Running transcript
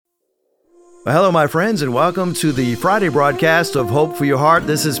Well, hello, my friends, and welcome to the Friday broadcast of Hope for Your Heart.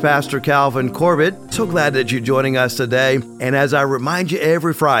 This is Pastor Calvin Corbett. So glad that you're joining us today. And as I remind you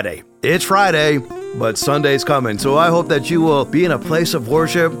every Friday, it's Friday, but Sunday's coming. So I hope that you will be in a place of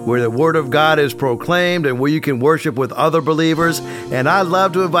worship where the Word of God is proclaimed and where you can worship with other believers. And I'd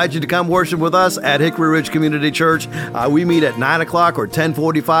love to invite you to come worship with us at Hickory Ridge Community Church. We meet at 9 o'clock or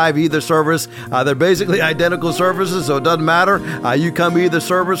 10:45, either service. They're basically identical services, so it doesn't matter. You come either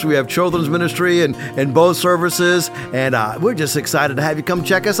service. We have children's ministry in both services, and we're just excited to have you come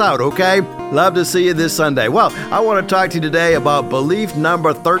check us out, okay? Love to see you this Sunday. Well, I want to talk to you today about belief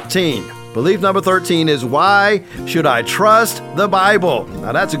number 13. Belief number 13 is, why should I trust the Bible?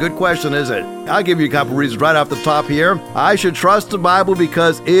 Now, that's a good question, isn't it? I'll give you a couple reasons right off the top here. I should trust the Bible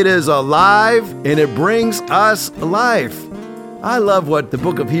because it is alive and it brings us life. I love what the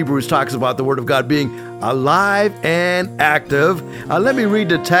book of Hebrews talks about the Word of God being alive and active. Let me read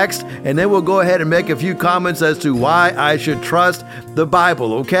the text, and then we'll go ahead and make a few comments as to why I should trust the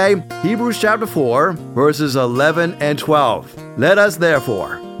Bible, okay? Hebrews chapter 4, verses 11 and 12. Let us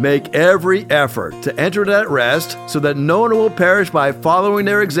therefore make every effort to enter that rest, so that no one will perish by following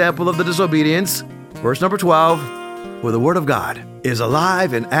their example of the disobedience. Verse number 12, for the Word of God is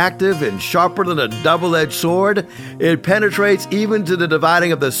alive and active and sharper than a double-edged sword. It penetrates even to the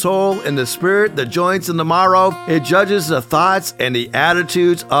dividing of the soul and the spirit, the joints and the marrow. It judges the thoughts and the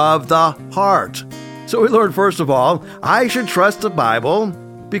attitudes of the heart. So we learned, first of all, I should trust the Bible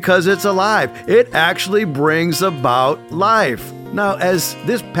because it's alive. It actually brings about life. Now, as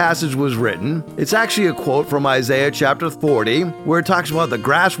this passage was written, it's actually a quote from Isaiah chapter 40, where it talks about the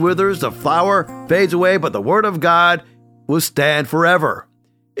grass withers, the flower fades away, but the Word of God will stand forever.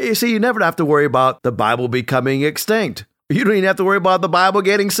 You see, you never have to worry about the Bible becoming extinct. You don't even have to worry about the Bible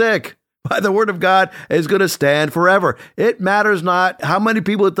getting sick. The Word of God is going to stand forever. It matters not how many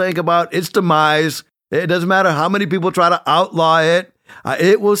people think about its demise. It doesn't matter how many people try to outlaw it.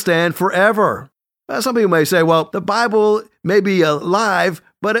 It will stand forever. Some people may say, well, the Bible may be alive,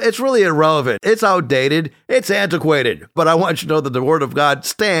 but it's really irrelevant. It's outdated. It's antiquated. But I want you to know that the Word of God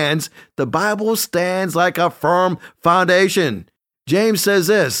stands. The Bible stands like a firm foundation. James says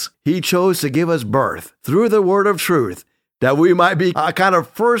this, He chose to give us birth through the word of truth, that we might be a kind of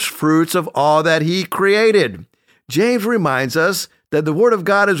first fruits of all that He created. James reminds us that the Word of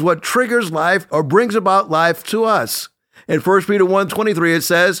God is what triggers life or brings about life to us. In 1 Peter 1:23, it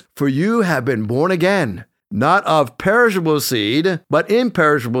says, for you have been born again, not of perishable seed, but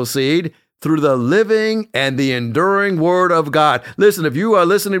imperishable seed, through the living and the enduring Word of God. Listen, if you are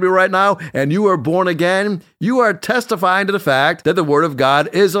listening to me right now and you are born again, you are testifying to the fact that the Word of God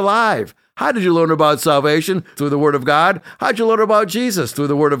is alive. How did you learn about salvation? Through the Word of God. How'd you learn about Jesus? Through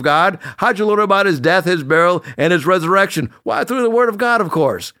the Word of God. How'd you learn about His death, His burial, and His resurrection? Why? Through the Word of God, of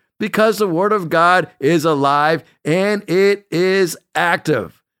course. Because the Word of God is alive and it is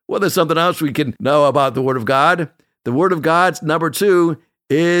active. Well, there's something else we can know about the Word of God. The Word of God's number 2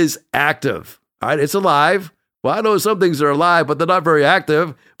 is active. All right, it's alive. Well, I know some things are alive, but they're not very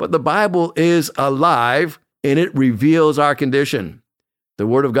active. But the Bible is alive and it reveals our condition. The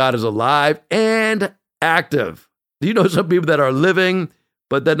Word of God is alive and active. Do you know some people that are living,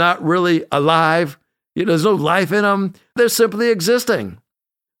 but they're not really alive? There's no life in them. They're simply existing.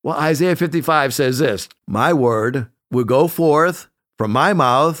 Well, Isaiah 55 says this, my word will go forth from my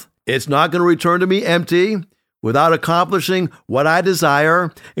mouth. It's not going to return to me empty, without accomplishing what I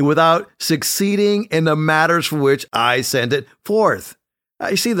desire and without succeeding in the matters for which I send it forth.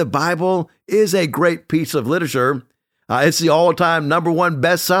 You see, the Bible is a great piece of literature. It's the all-time number 1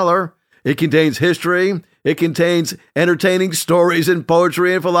 bestseller. It contains history. It contains entertaining stories and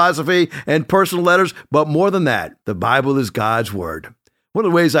poetry and philosophy and personal letters. But more than that, the Bible is God's Word. One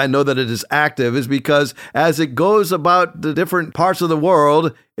of the ways I know that it is active is because as it goes about the different parts of the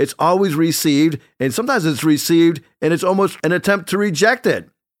world, it's always received, and sometimes it's received, and it's almost an attempt to reject it.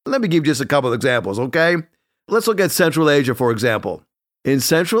 Let me give you just a couple of examples, okay? Let's look at Central Asia, for example. In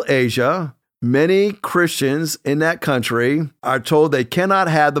Central Asia, many Christians in that country are told they cannot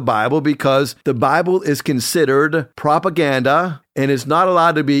have the Bible because the Bible is considered propaganda and is not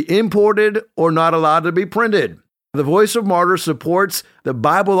allowed to be imported or not allowed to be printed. The Voice of Martyrs supports the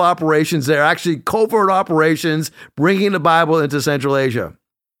Bible operations. They're actually covert operations bringing the Bible into Central Asia.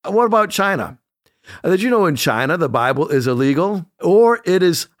 What about China? Did you know in China the Bible is illegal or it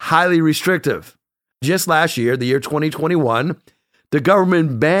is highly restrictive? Just last year, the year 2021, the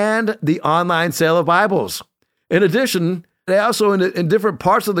government banned the online sale of Bibles. In addition, they also, in different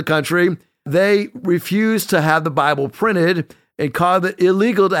parts of the country, they refused to have the Bible printed and called it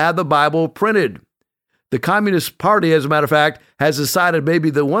illegal to have the Bible printed. The Communist Party, as a matter of fact, has decided maybe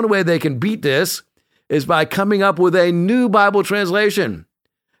the one way they can beat this is by coming up with a new Bible translation.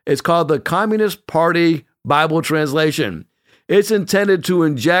 It's called the Communist Party Bible Translation. It's intended to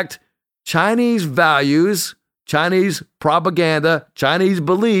inject Chinese values, Chinese propaganda, Chinese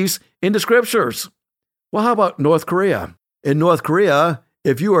beliefs into scriptures. Well, how about North Korea? In North Korea,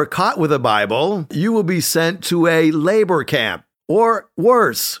 if you are caught with a Bible, you will be sent to a labor camp, or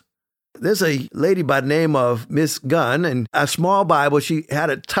worse. There's a lady by the name of Miss Gunn, and a small Bible, she had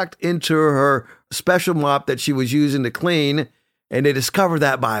it tucked into her special mop that she was using to clean, and they discovered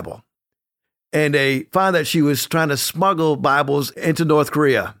that Bible. And they found that she was trying to smuggle Bibles into North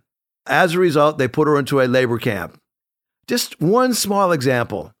Korea. As a result, they put her into a labor camp. Just one small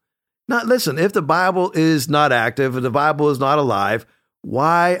example. Now, listen, if the Bible is not active, if the Bible is not alive,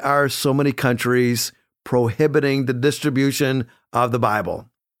 why are so many countries prohibiting the distribution of the Bible?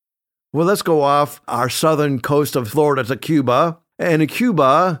 Well, let's go off our southern coast of Florida to Cuba. And in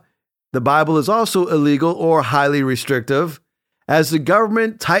Cuba, the Bible is also illegal or highly restrictive. As the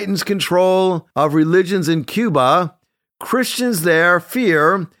government tightens control of religions in Cuba, Christians there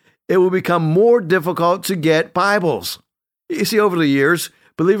fear it will become more difficult to get Bibles. You see, over the years,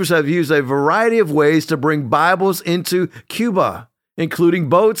 believers have used a variety of ways to bring Bibles into Cuba, including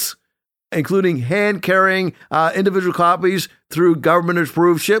boats, including hand-carrying individual copies through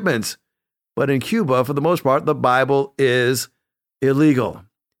government-approved shipments. But in Cuba, for the most part, the Bible is illegal.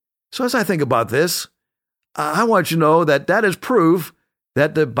 So as I think about this, I want you to know that that is proof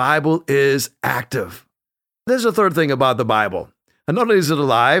that the Bible is active. There's a third thing about the Bible. And not only is it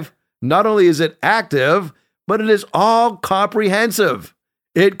alive, not only is it active, but it is all comprehensive.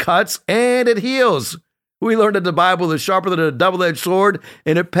 It cuts and it heals. We learned that the Bible is sharper than a double-edged sword,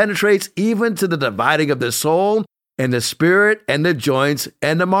 and it penetrates even to the dividing of the soul and the spirit and the joints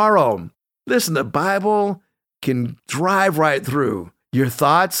and the marrow. Listen, the Bible can drive right through your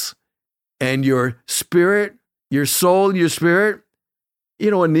thoughts and your spirit, your soul and your spirit.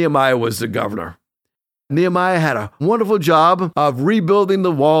 You know, when Nehemiah was the governor, Nehemiah had a wonderful job of rebuilding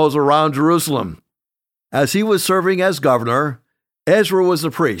the walls around Jerusalem. As he was serving as governor, Ezra was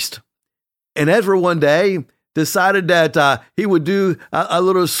the priest. And Ezra one day decided that he would do a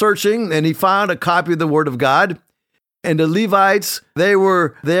little searching, and he found a copy of the Word of God. And the Levites, they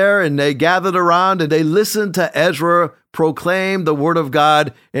were there, and they gathered around, and they listened to Ezra proclaim the Word of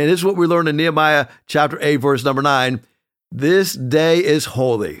God. And this is what we learned in Nehemiah chapter 8, verse number 9. This day is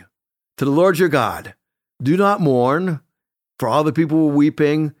holy to the Lord your God. Do not mourn, for all the people were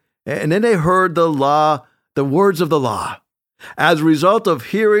weeping. And then they heard the law, the words of the law. As a result of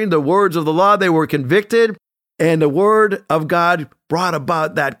hearing the words of the law, they were convicted, and the Word of God brought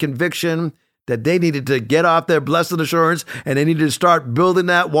about that conviction that they needed to get off their blessed assurance, and they needed to start building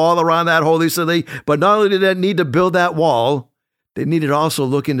that wall around that holy city. But not only did they need to build that wall, they needed to also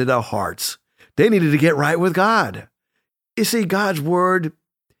look into their hearts. They needed to get right with God. You see, God's Word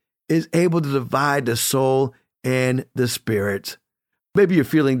is able to divide the soul and the spirit. Maybe you're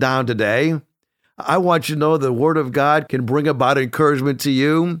feeling down today. I want you to know the Word of God can bring about encouragement to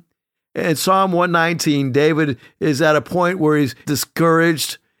you. In Psalm 119, David is at a point where he's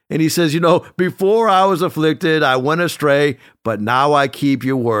discouraged, and he says, before I was afflicted, I went astray, but now I keep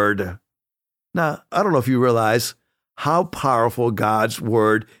your word. Now, I don't know if you realize how powerful God's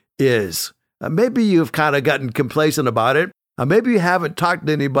word is. Maybe you've kind of gotten complacent about it. Maybe you haven't talked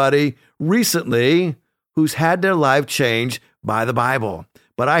to anybody recently who's had their life changed by the Bible.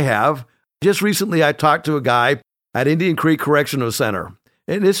 But I have. Just recently, I talked to a guy at Indian Creek Correctional Center,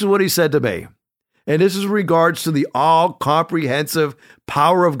 and this is what he said to me. And this is in regards to the all-comprehensive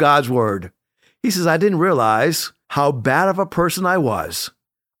power of God's Word. He says, I didn't realize how bad of a person I was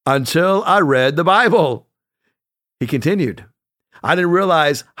until I read the Bible. He continued, I didn't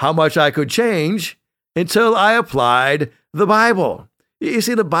realize how much I could change until I applied the Bible. You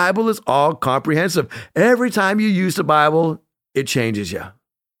see, the Bible is all-comprehensive. Every time you use the Bible, it changes you.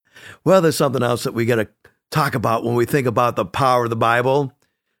 Well, there's something else that we got to talk about when we think about the power of the Bible.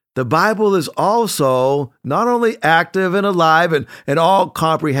 The Bible is also not only active and alive and all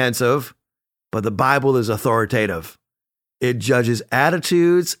comprehensive, but the Bible is authoritative. It judges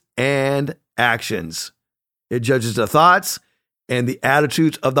attitudes and actions. It judges the thoughts and the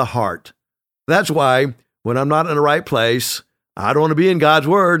attitudes of the heart. That's why when I'm not in the right place, I don't want to be in God's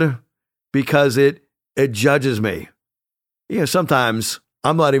Word because it judges me. Sometimes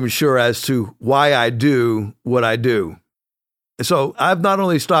I'm not even sure as to why I do what I do. So I've not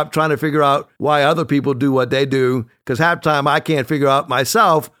only stopped trying to figure out why other people do what they do, because half the time I can't figure out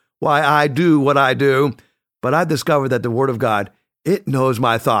myself why I do what I do, but I've discovered that the Word of God, it knows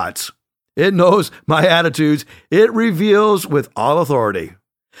my thoughts. It knows my attitudes. It reveals with all authority.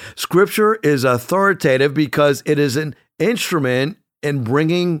 Scripture is authoritative because it is an instrument in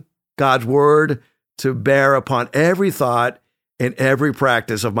bringing God's word to bear upon every thought and every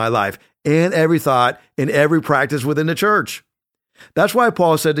practice of my life, and every thought and every practice within the church. That's why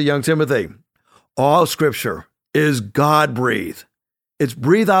Paul said to young Timothy, all Scripture is God-breathed. It's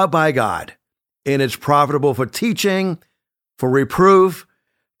breathed out by God, and it's profitable for teaching, for reproof,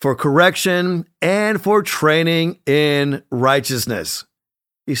 for correction, and for training in righteousness.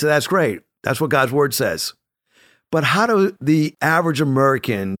 He said, that's great. That's what God's word says. But how do the average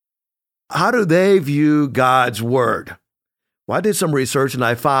American, how do they view God's word? Well, I did some research and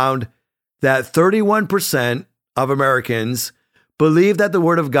I found that 31% of Americans believe that the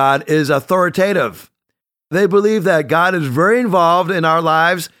word of God is authoritative. They believe that God is very involved in our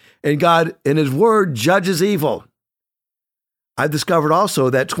lives and God in his word judges evil. I discovered also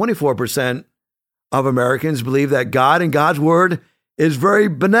that 24% of Americans believe that God and God's word is very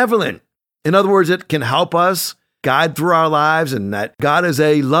benevolent. In other words, it can help us guide through our lives and that God is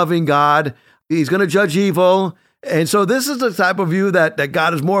a loving God. He's going to judge evil. And so this is the type of view that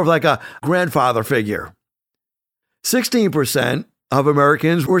God is more of like a grandfather figure. 16% of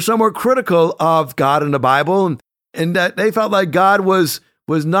Americans were somewhat critical of God in the Bible and that they felt like God was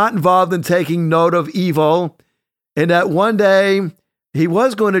not involved in taking note of evil and that one day he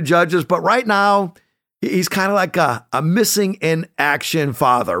was going to judge us, but right now he's kind of like a missing in action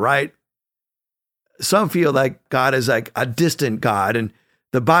father, right? Some feel like God is like a distant God and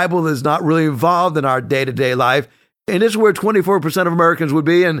the Bible is not really involved in our day-to-day life. And this is where 24% of Americans would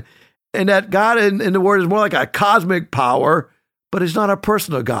be. And that God in the word is more like a cosmic power, but he's not a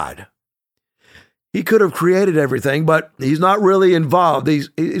personal God. He could have created everything, but he's not really involved. He's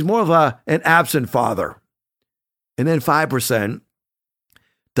more of an absent father. And then 5%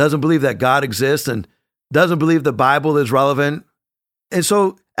 doesn't believe that God exists and doesn't believe the Bible is relevant. And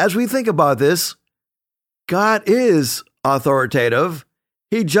so as we think about this, God is authoritative.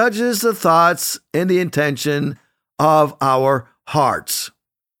 He judges the thoughts and the intention of our hearts.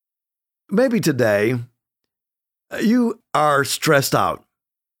 Maybe today you are stressed out.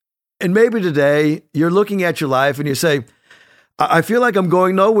 And maybe today you're looking at your life and you say, I feel like I'm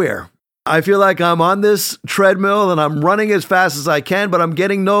going nowhere. I feel like I'm on this treadmill and I'm running as fast as I can, but I'm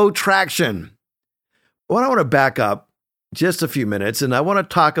getting no traction. Well, I want to back up just a few minutes and I want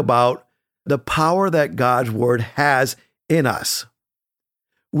to talk about the power that God's word has in us.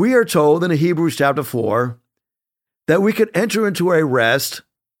 We are told in Hebrews chapter 4 that we could enter into a rest,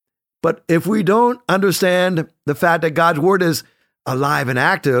 but if we don't understand the fact that God's word is alive and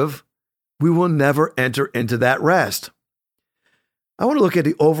active, we will never enter into that rest. I want to look at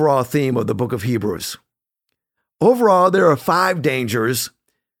the overall theme of the book of Hebrews. Overall, there are 5 dangers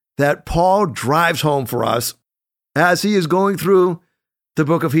that Paul drives home for us as he is going through the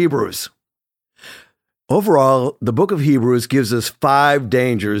book of Hebrews. Overall, the book of Hebrews gives us 5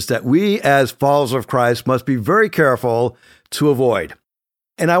 dangers that we as followers of Christ must be very careful to avoid.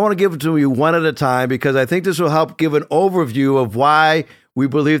 And I want to give it to you one at a time because I think this will help give an overview of why we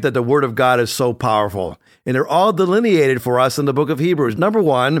believe that the Word of God is so powerful. And they're all delineated for us in the book of Hebrews. Number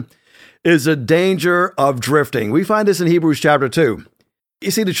 1 is the danger of drifting. We find this in Hebrews chapter 2.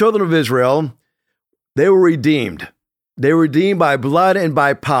 You see, the children of Israel, they were redeemed. They were redeemed by blood and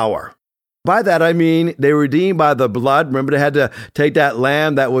by power. By that, I mean they were redeemed by the blood. Remember, they had to take that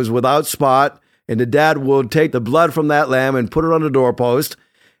lamb that was without spot, and the dad would take the blood from that lamb and put it on the doorpost.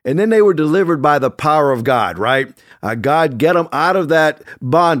 And then they were delivered by the power of God, right? God get them out of that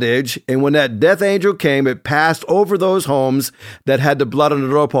bondage. And when that death angel came, it passed over those homes that had the blood on the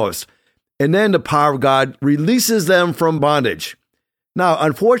doorpost. And then the power of God releases them from bondage. Now,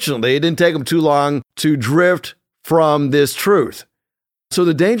 unfortunately, it didn't take them too long to drift from this truth. So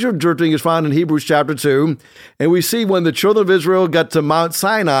the danger of drifting is found in Hebrews chapter 2. And we see when the children of Israel got to Mount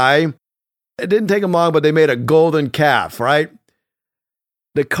Sinai, it didn't take them long, but they made a golden calf, right?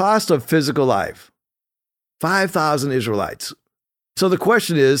 The cost of physical life, 5,000 Israelites. So the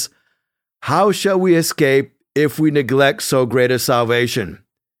question is, how shall we escape if we neglect so great a salvation?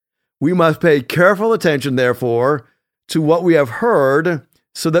 We must pay careful attention, therefore, to what we have heard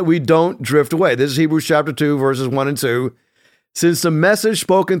so that we don't drift away. This is Hebrews chapter 2, verses 1 and 2. Since the message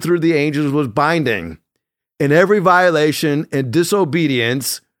spoken through the angels was binding, and every violation and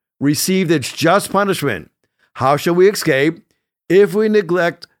disobedience received its just punishment, how shall we escape if we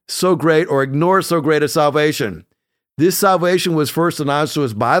neglect so great or ignore so great a salvation? This salvation was first announced to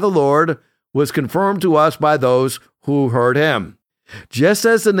us by the Lord, was confirmed to us by those who heard him. Just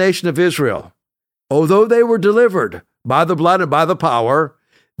as the nation of Israel, although they were delivered by the blood and by the power,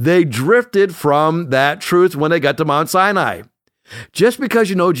 They drifted from that truth when they got to Mount Sinai. Just because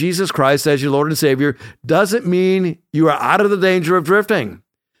you know Jesus Christ as your Lord and Savior doesn't mean you are out of the danger of drifting.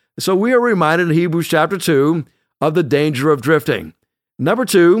 So we are reminded in Hebrews chapter 2 of the danger of drifting. Number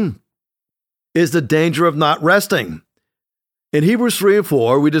 2 is the danger of not resting. In Hebrews 3 and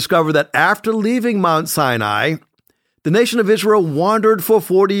 4, we discover that after leaving Mount Sinai, the nation of Israel wandered for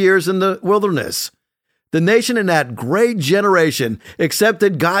 40 years in the wilderness. The nation in that great generation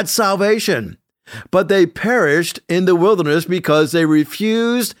accepted God's salvation, but they perished in the wilderness because they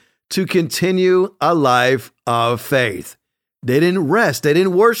refused to continue a life of faith. They didn't rest. They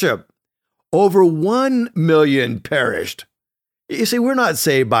didn't worship. Over 1 million perished. You see, we're not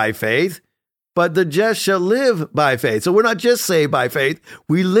saved by faith, but the just shall live by faith. So we're not just saved by faith.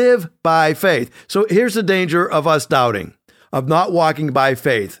 We live by faith. So here's the danger of us doubting, of not walking by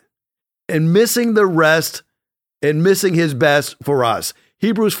faith, and missing the rest and missing his best for us.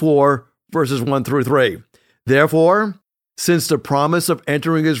 Hebrews 4, verses 1 through 3. Therefore, since the promise of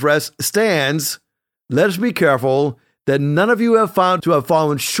entering his rest stands, let us be careful that none of you have found to have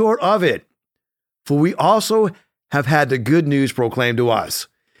fallen short of it. For we also have had the good news proclaimed to us,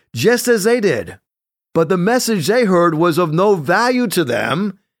 just as they did. But the message they heard was of no value to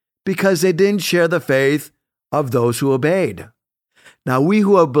them because they didn't share the faith of those who obeyed. Now we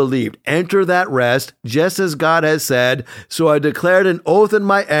who have believed enter that rest, just as God has said, so I declared an oath in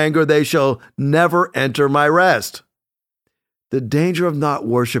my anger, they shall never enter my rest. The danger of not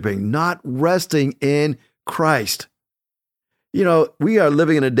worshiping, not resting in Christ. You know, we are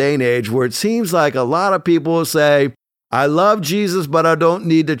living in a day and age where it seems like a lot of people say, I love Jesus, but I don't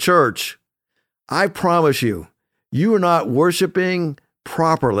need the church. I promise you, you are not worshiping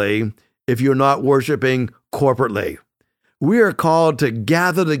properly if you're not worshiping corporately. We are called to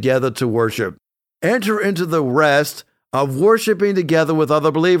gather together to worship. Enter into the rest of worshiping together with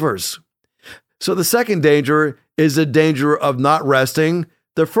other believers. So the second danger is the danger of not resting.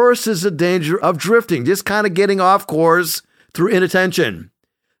 The first is the danger of drifting, just kind of getting off course through inattention.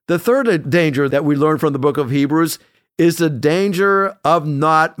 The third danger that we learn from the book of Hebrews is the danger of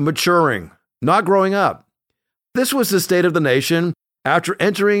not maturing, not growing up. This was the state of the nation after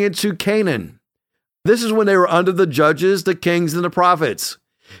entering into Canaan. This is when they were under the judges, the kings, and the prophets.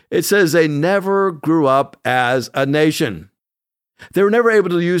 It says they never grew up as a nation. They were never able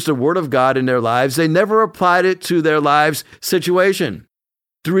to use the word of God in their lives. They never applied it to their lives' situation.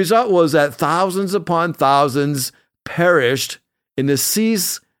 The result was that thousands upon thousands perished in the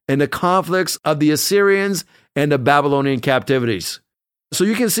seas and the conflicts of the Assyrians and the Babylonian captivities. So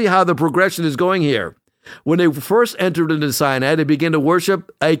you can see how the progression is going here. When they first entered into Sinai, they began to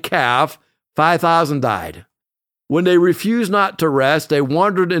worship a calf. 5,000 died. When they refused not to rest, they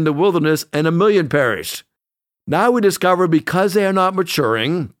wandered in the wilderness and 1 million perished. Now we discover because they are not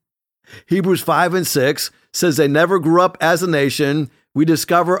maturing, Hebrews 5 and 6 says they never grew up as a nation. We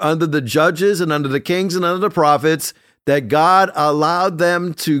discover under the judges and under the kings and under the prophets that God allowed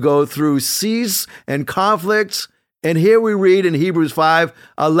them to go through seas and conflicts. And here we read in Hebrews 5,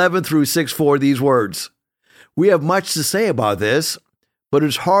 11 through 6:4 these words. We have much to say about this, but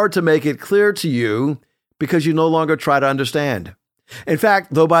it's hard to make it clear to you because you no longer try to understand. In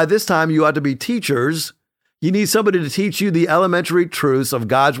fact, though by this time you ought to be teachers, you need somebody to teach you the elementary truths of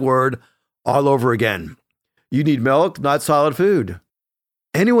God's word all over again. You need milk, not solid food.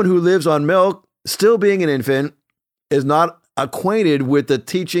 Anyone who lives on milk, still being an infant, is not acquainted with the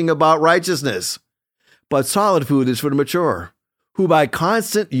teaching about righteousness. But solid food is for the mature, who by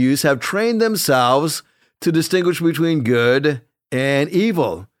constant use have trained themselves to distinguish between good and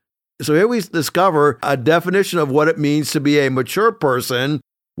evil. So here we discover a definition of what it means to be a mature person,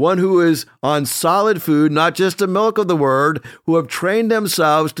 one who is on solid food, not just the milk of the word, who have trained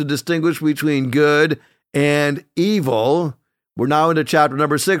themselves to distinguish between good and evil. We're now into chapter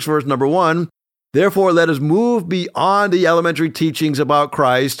number 6, verse number 1. Therefore, let us move beyond the elementary teachings about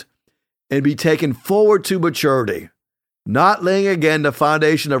Christ and be taken forward to maturity, not laying again the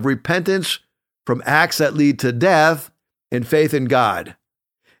foundation of repentance from acts that lead to death and faith in God.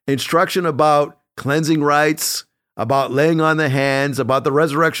 Instruction about cleansing rites, about laying on the hands, about the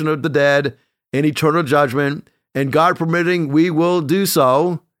resurrection of the dead and eternal judgment, and God permitting, we will do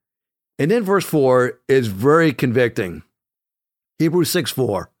so. And then verse 4 is very convicting. Hebrews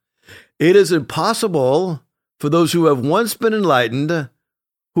 6:4. It is impossible for those who have once been enlightened,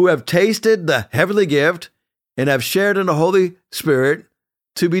 who have tasted the heavenly gift and have shared in the Holy Spirit,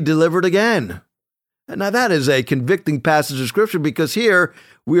 to be delivered again. Now that is a convicting passage of Scripture because here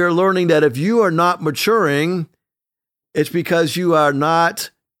we are learning that if you are not maturing, it's because you are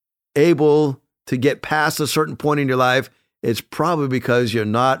not able to get past a certain point in your life it's probably because you're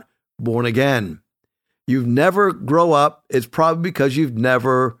not born again. You've never grow up, it's probably because you've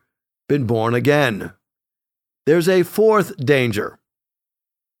never been born again. There's a fourth danger.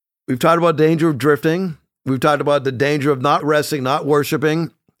 We've talked about danger of drifting. We've talked about the danger of not resting, not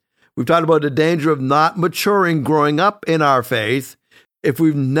worshiping. We've talked about the danger of not maturing, growing up in our faith. If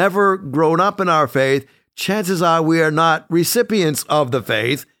we've never grown up in our faith, chances are we are not recipients of the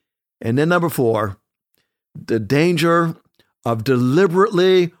faith. And then number 4, the danger of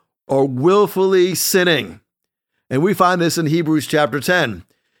deliberately or willfully sinning. And we find this in Hebrews chapter 10.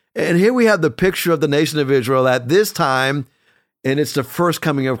 And here we have the picture of the nation of Israel at this time, and it's the first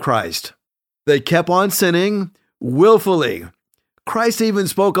coming of Christ. They kept on sinning willfully. Christ even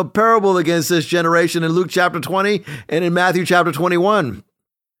spoke a parable against this generation in Luke chapter 20 and in Matthew chapter 21.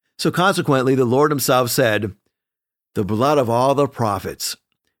 So consequently, the Lord himself said, "The blood of all the prophets,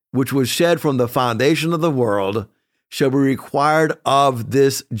 which was shed from the foundation of the world, shall be required of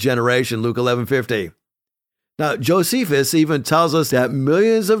this generation." Luke 11:50. Now, Josephus even tells us that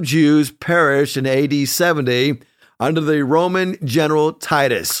millions of Jews perished in AD 70 under the Roman general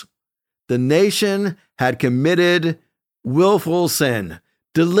Titus. The nation had committed willful sin,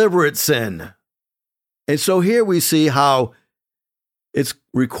 deliberate sin. And so here we see how it's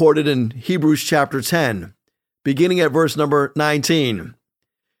recorded in Hebrews chapter 10, beginning at verse number 19.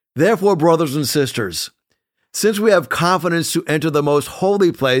 "Therefore, brothers and sisters, since we have confidence to enter the most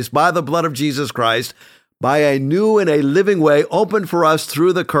holy place by the blood of Jesus Christ, by a new and a living way opened for us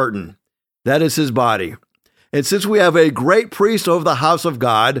through the curtain, that is his body. And since we have a great priest over the house of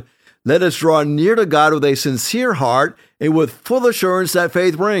God, let us draw near to God with a sincere heart and with full assurance that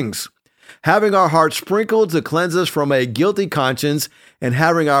faith brings, having our hearts sprinkled to cleanse us from a guilty conscience and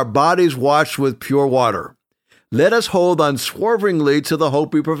having our bodies washed with pure water. Let us hold unswervingly to the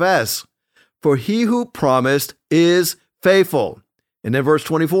hope we profess, for he who promised is faithful." And then verse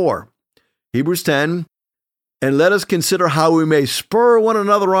 24, Hebrews 10, "And let us consider how we may spur one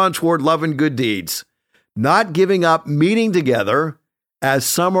another on toward love and good deeds, not giving up meeting together, as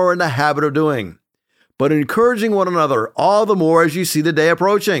some are in the habit of doing, but encouraging one another all the more as you see the day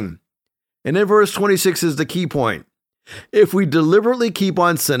approaching." And then verse 26 is the key point. "If we deliberately keep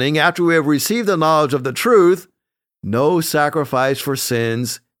on sinning after we have received the knowledge of the truth, no sacrifice for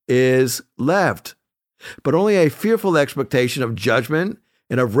sins is left, but only a fearful expectation of judgment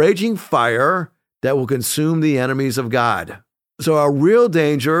and of raging fire that will consume the enemies of God." So our real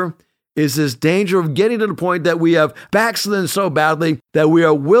danger is this danger of getting to the point that we have backslidden so badly that we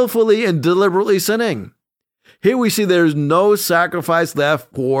are willfully and deliberately sinning. Here we see there's no sacrifice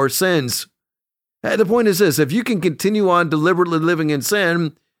left for sins. And the point is this: if you can continue on deliberately living in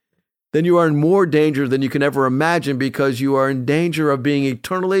sin, then you are in more danger than you can ever imagine, because you are in danger of being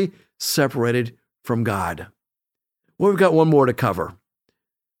eternally separated from God. Well, we've got one more to cover.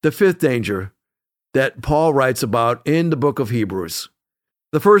 The fifth danger that Paul writes about in the book of Hebrews.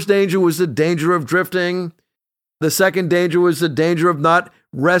 The first danger was the danger of drifting. The second danger was the danger of not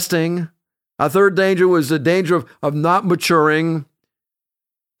resting. A third danger was the danger of not maturing.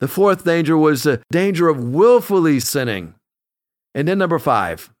 The fourth danger was the danger of willfully sinning. And then number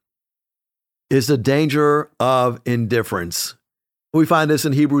 5 is the danger of indifference. We find this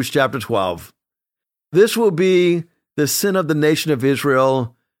in Hebrews chapter 12. This will be the sin of the nation of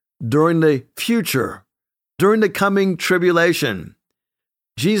Israel during the future, during the coming tribulation.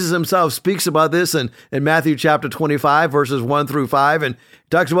 Jesus himself speaks about this in Matthew chapter 25, verses 1 through 5, and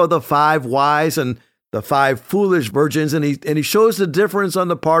talks about the 5 wise and the 5 foolish virgins, and he shows the difference on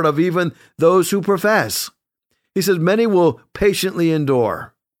the part of even those who profess. He says, "Many will patiently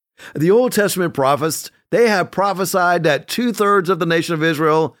endure." The Old Testament prophets, they have prophesied that 2/3 of the nation of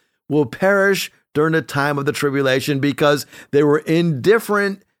Israel will perish during the time of the tribulation because they were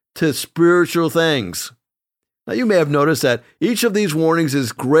indifferent to spiritual things. Now, you may have noticed that each of these warnings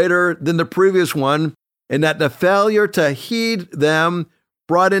is greater than the previous one, and that the failure to heed them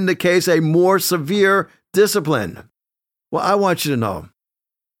brought into case a more severe discipline. Well, I want you to know,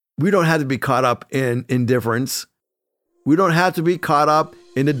 we don't have to be caught up in indifference. We don't have to be caught up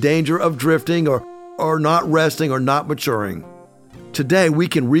in the danger of drifting or not resting or not maturing. Today, we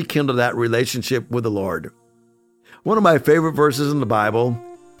can rekindle that relationship with the Lord. One of my favorite verses in the Bible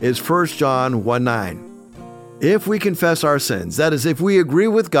is 1 John 1:9. If we confess our sins, that is, if we agree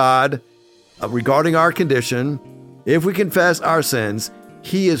with God regarding our condition, if we confess our sins,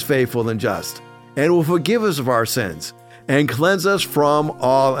 he is faithful and just, and will forgive us of our sins and cleanse us from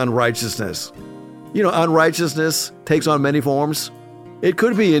all unrighteousness. You know, unrighteousness takes on many forms. It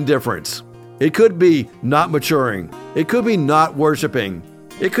could be indifference. It could be not maturing. It could be not worshiping.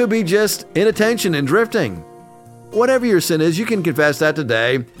 It could be just inattention and drifting. Whatever your sin is, you can confess that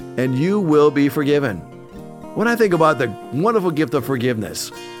today, and you will be forgiven. When I think about the wonderful gift of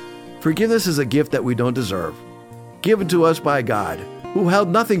forgiveness is a gift that we don't deserve, given to us by God, who held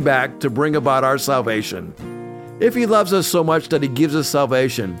nothing back to bring about our salvation. If He loves us so much that He gives us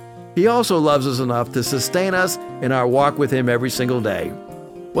salvation, He also loves us enough to sustain us in our walk with Him every single day.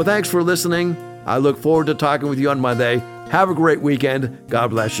 Well, thanks for listening. I look forward to talking with you on Monday. Have a great weekend.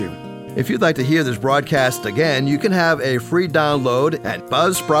 God bless you. If you'd like to hear this broadcast again, you can have a free download at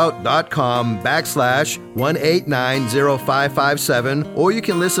buzzsprout.com/1890557, or you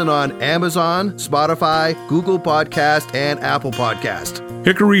can listen on Amazon, Spotify, Google Podcast, and Apple Podcast.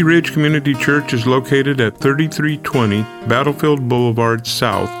 Hickory Ridge Community Church is located at 3320 Battlefield Boulevard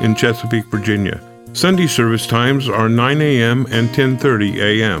South in Chesapeake, Virginia. Sunday service times are 9 a.m. and 10:30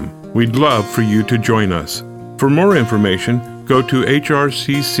 a.m. We'd love for you to join us. For more information, go to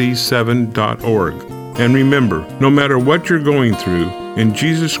hrcc7.org. And remember, no matter what you're going through, in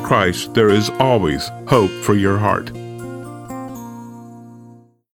Jesus Christ there is always hope for your heart.